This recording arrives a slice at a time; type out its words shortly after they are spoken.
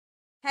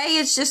Hey,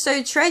 it's just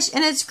so Trish,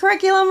 and it's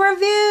curriculum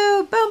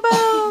review. Boom,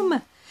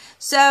 boom.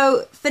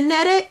 So,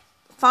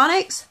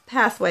 phonics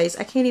pathways.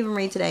 I can't even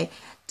read today.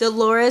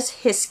 Dolores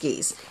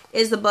Hiskey's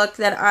is the book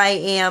that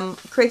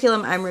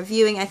curriculum I'm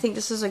reviewing. I think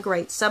this is a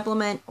great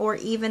supplement or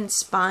even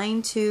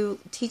spine to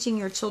teaching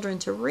your children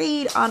to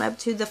read on up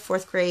to the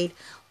 4th grade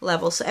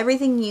level. So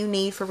everything you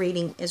need for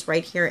reading is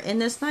right here in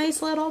this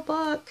nice little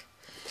book.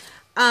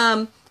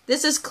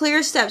 This is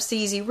Clear Steps to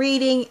Easy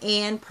Reading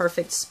and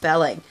Perfect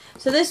Spelling.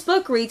 So this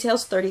book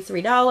retails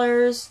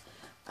 $33.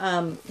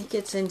 It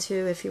gets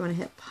into, if you want to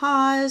hit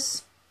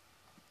pause,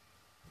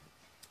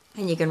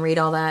 and you can read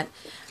all that.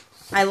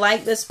 I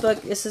like this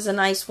book. This is a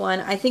nice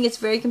one. I think it's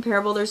very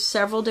comparable. There's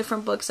several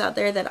different books out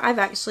there that I've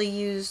actually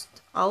used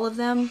all of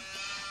them.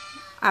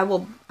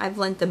 I've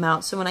lent them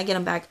out, so when I get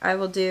them back, I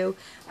will do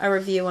a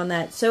review on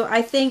that. So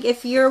I think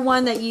if you're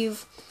one that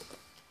you've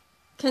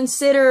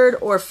considered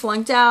or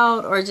flunked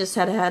out or just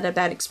had a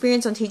bad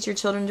experience on Teach Your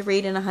Children to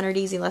Read in 100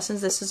 Easy Lessons,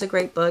 this is a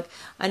great book.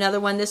 Another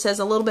one, this has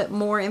a little bit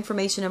more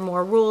information and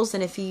more rules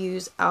than if you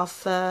use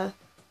Alpha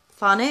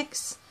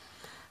Phonics.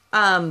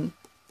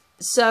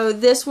 So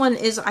this one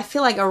is, I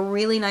feel like, a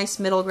really nice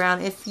middle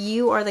ground if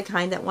you are the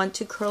kind that want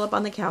to curl up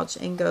on the couch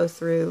and go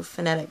through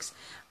phonetics.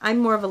 I'm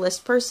more of a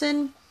list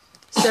person,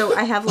 so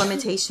I have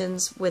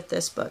limitations with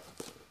this book.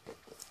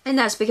 And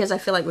that's because I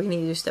feel like we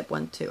need to do step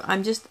 1, 2.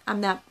 I'm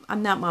that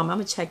mom. I'm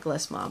a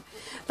checklist mom.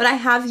 But I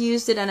have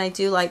used it and I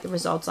do like the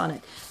results on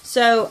it.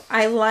 So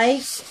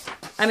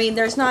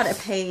there's not a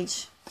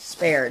page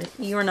spared.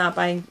 You are not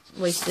buying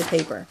wasted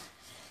paper.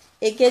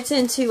 It gets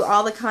into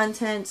all the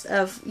contents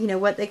of,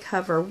 what they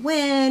cover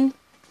when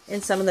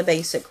and some of the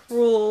basic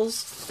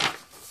rules.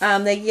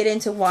 They get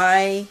into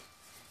why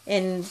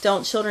and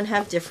don't children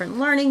have different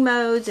learning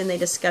modes, and they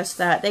discuss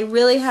that. They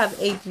really have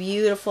a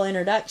beautiful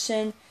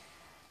introduction.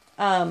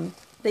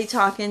 They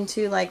talk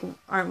into, like,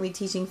 aren't we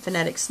teaching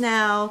phonetics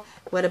now?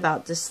 What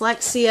about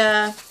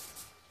dyslexia?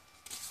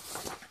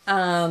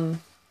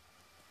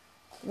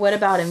 What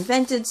about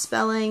invented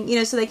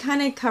spelling? So they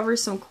kind of cover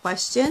some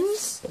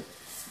questions,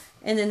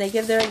 and then they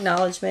give their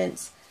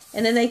acknowledgments,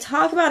 and then they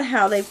talk about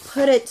how they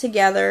put it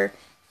together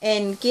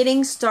and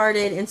getting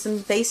started in some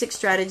basic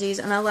strategies.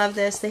 And I love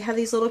this. They have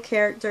these little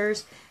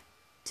characters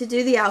to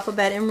do the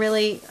alphabet and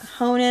really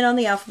hone in on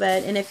the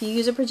alphabet. And if you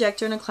use a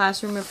projector in a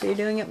classroom, if you're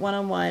doing it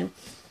one-on-one,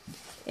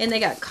 and they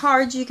got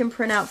cards you can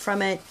print out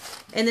from it,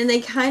 and then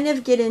they kind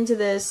of get into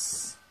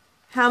this,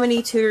 how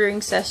many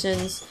tutoring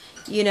sessions,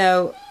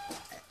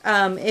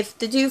 if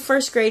to do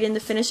 1st grade and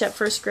to finish up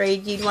 1st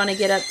grade, you'd want to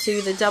get up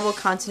to the double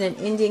consonant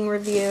ending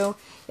review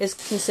is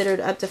considered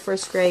up to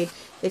 1st grade.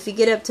 If you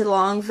get up to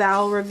long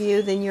vowel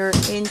review, then you're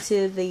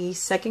into the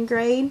 2nd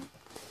grade.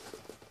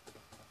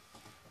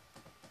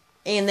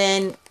 And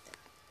then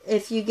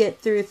if you get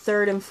through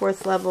 3rd and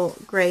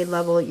 4th grade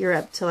level, you're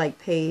up to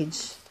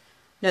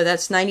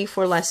that's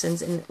 94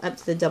 lessons and up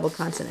to the double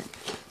consonant.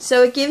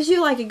 So it gives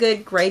you like a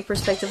good grade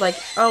perspective, like,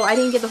 oh, I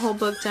didn't get the whole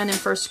book done in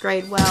 1st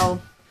grade.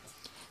 Well,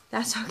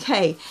 that's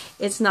okay.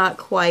 It's not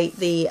quite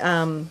the,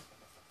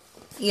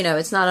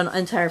 it's not an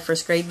entire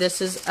 1st grade.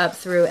 This is up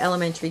through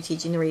elementary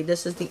teaching to read.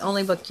 This is the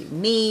only book you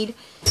need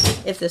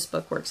if this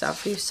book works out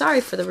for you.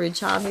 Sorry for the rude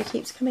child who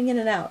keeps coming in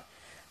and out.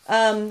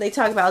 They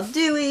talk about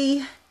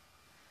Dewey,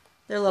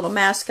 their little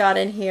mascot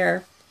in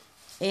here,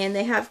 and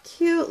they have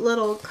cute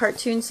little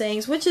cartoon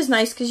sayings, which is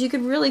nice because you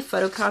could really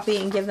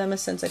photocopy and give them a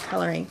sense of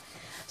coloring.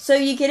 So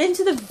you get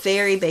into the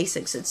very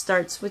basics. It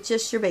starts with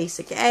just your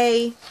basic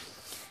A,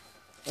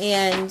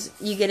 and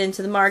you get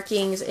into the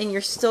markings, and you're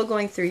still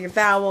going through your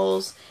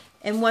vowels.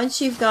 And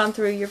once you've gone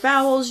through your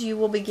vowels, you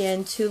will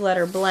begin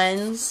 2-letter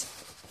blends.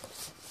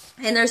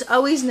 And there's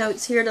always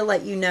notes here to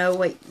let you know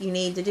what you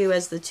need to do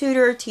as the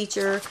tutor,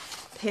 teacher,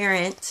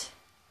 parent.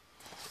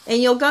 And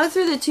you'll go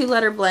through the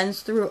 2-letter blends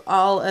through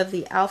all of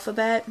the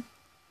alphabet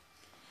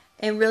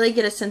and really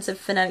get a sense of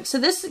phonetics. So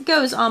this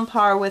goes on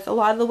par with a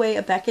lot of the way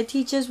Abeka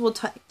teaches. Will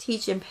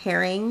teach in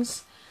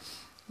pairings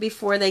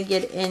before they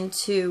get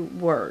into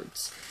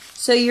words.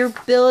 So you're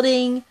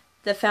building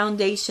the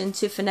foundation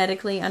to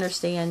phonetically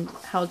understand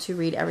how to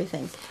read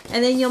everything.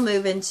 And then you'll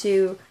move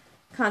into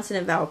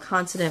consonant, vowel,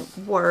 consonant,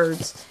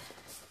 words.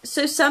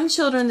 So some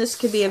children, this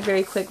could be a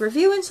very quick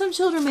review, and some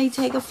children may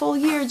take a full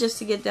year just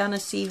to get down to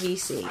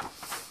CVC.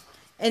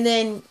 And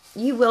then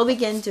you will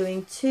begin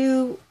doing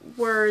 2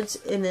 words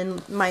and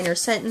then minor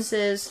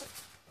sentences.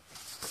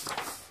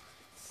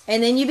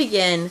 And then you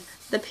begin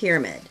the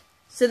pyramid.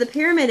 So the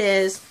pyramid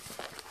is,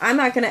 I'm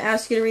not going to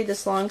ask you to read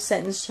this long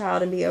sentence,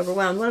 child, and be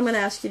overwhelmed. What I'm going to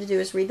ask you to do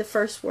is read the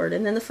first word,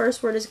 and then the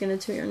first word is going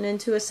to turn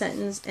into a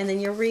sentence, and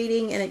then you're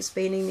reading and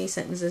expanding these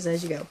sentences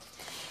as you go.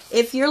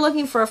 If you're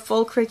looking for a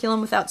full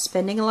curriculum without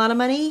spending a lot of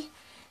money,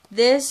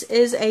 this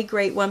is a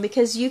great one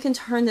because you can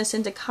turn this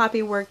into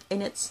copy work,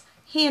 and it's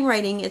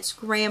handwriting, it's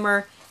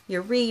grammar,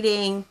 you're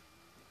reading,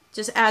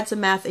 just add some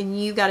math, and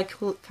you got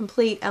a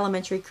complete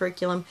elementary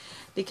curriculum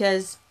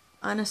because,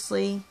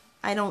 honestly,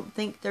 I don't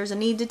think there's a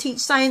need to teach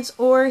science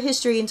or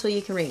history until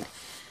you can read.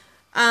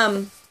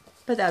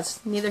 But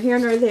that's neither here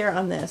nor there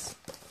on this.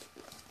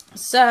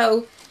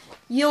 So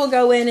you'll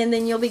go in and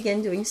then you'll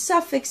begin doing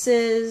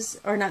suffixes,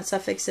 or not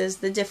suffixes,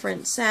 the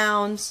different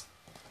sounds.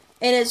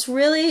 And it's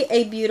really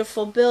a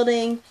beautiful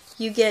building.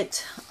 You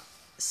get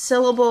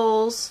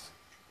syllables,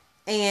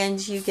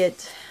 and you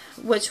get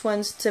which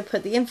ones to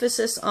put the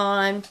emphasis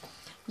on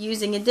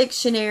using a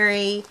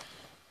dictionary,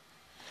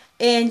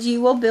 and you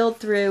will build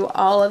through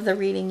all of the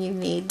reading you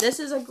need. This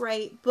is a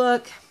great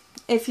book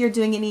if you're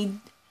doing any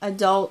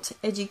adult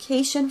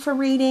education for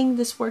reading.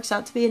 This works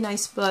out to be a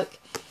nice book,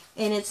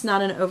 and it's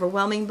not an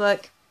overwhelming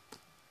book.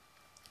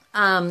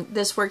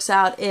 This works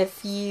out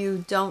if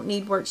you don't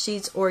need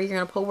worksheets, or you're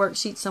going to pull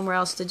worksheets somewhere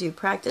else to do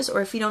practice,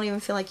 or if you don't even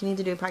feel like you need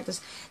to do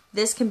practice.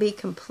 This can be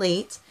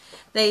complete.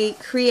 They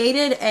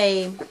created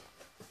a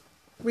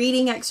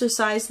reading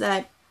exercise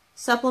that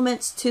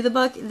supplements to the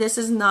book. This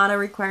is not a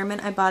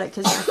requirement. I bought it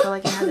because I feel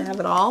like I had to have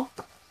it all.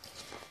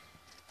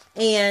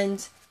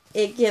 And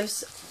it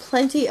gives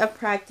plenty of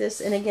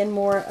practice, and again,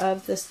 more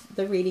of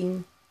the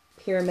reading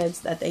pyramids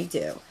that they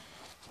do.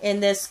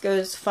 And this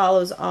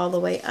follows all the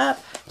way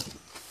up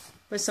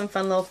with some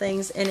fun little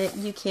things,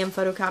 and you can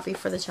photocopy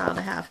for the child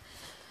to have.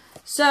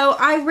 So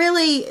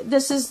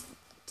this is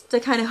to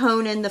kind of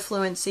hone in the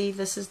fluency.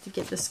 This is to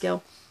get the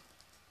skill.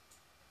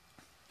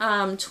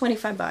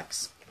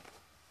 $25.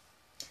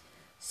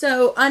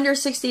 So under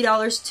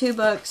 $60, 2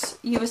 books.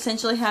 You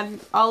essentially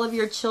have all of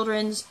your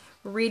children's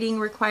reading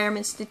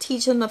requirements to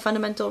teach them the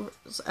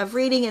fundamentals of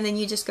reading, and then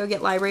you just go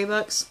get library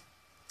books.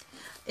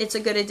 It's a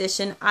good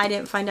addition. I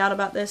didn't find out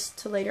about this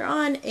till later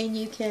on, and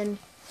you can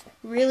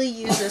really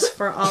use this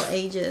for all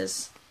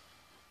ages,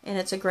 and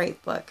it's a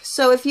great book.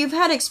 So if you've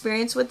had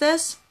experience with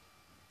this,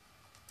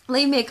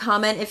 leave me a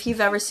comment if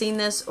you've ever seen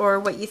this, or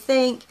what you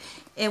think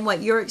and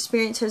what your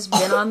experience has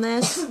been on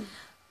this.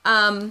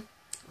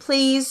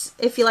 Please,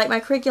 if you like my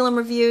curriculum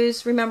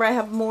reviews, remember I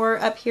have more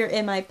up here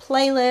in my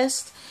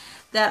playlist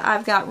that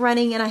I've got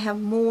running, and I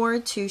have more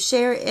to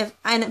share.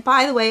 And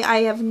by the way,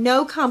 I have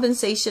no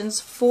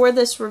compensations for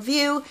this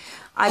review.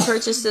 I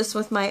purchased this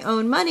with my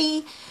own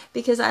money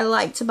because I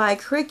like to buy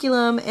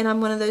curriculum, and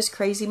I'm one of those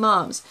crazy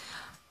moms.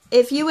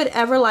 If you would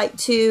ever like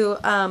to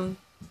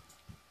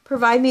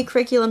provide me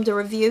curriculum to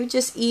review,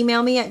 just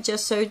email me at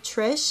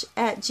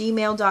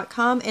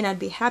justsotrish@gmail.com, and I'd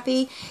be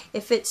happy.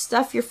 If it's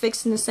stuff you're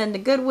fixing to send to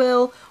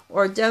Goodwill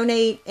or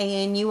donate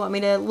and you want me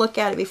to look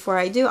at it before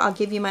I do, I'll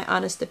give you my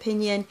honest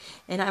opinion,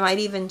 and I might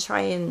even try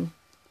and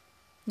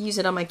use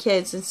it on my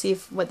kids and see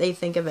what they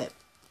think of it.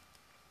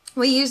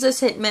 We use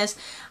this hit and miss.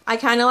 I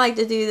kind of like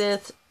to do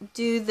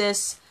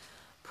this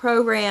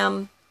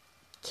program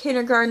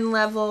kindergarten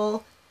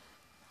level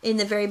in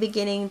the very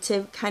beginning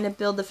to kind of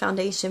build the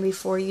foundation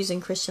before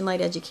using Christian Light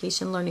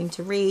Education Learning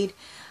to Read.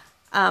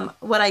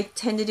 What I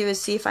tend to do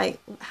is see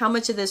how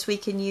much of this we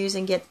can use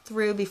and get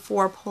through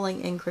before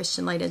pulling in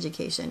Christian Light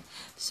Education.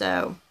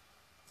 So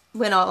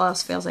when all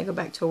else fails, I go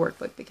back to a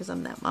workbook because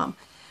I'm that mom.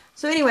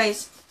 So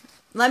anyways,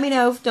 let me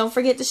know. Don't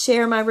forget to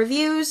share my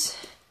reviews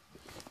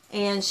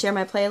and share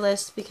my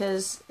playlist,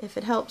 because if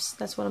it helps,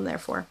 that's what I'm there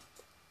for.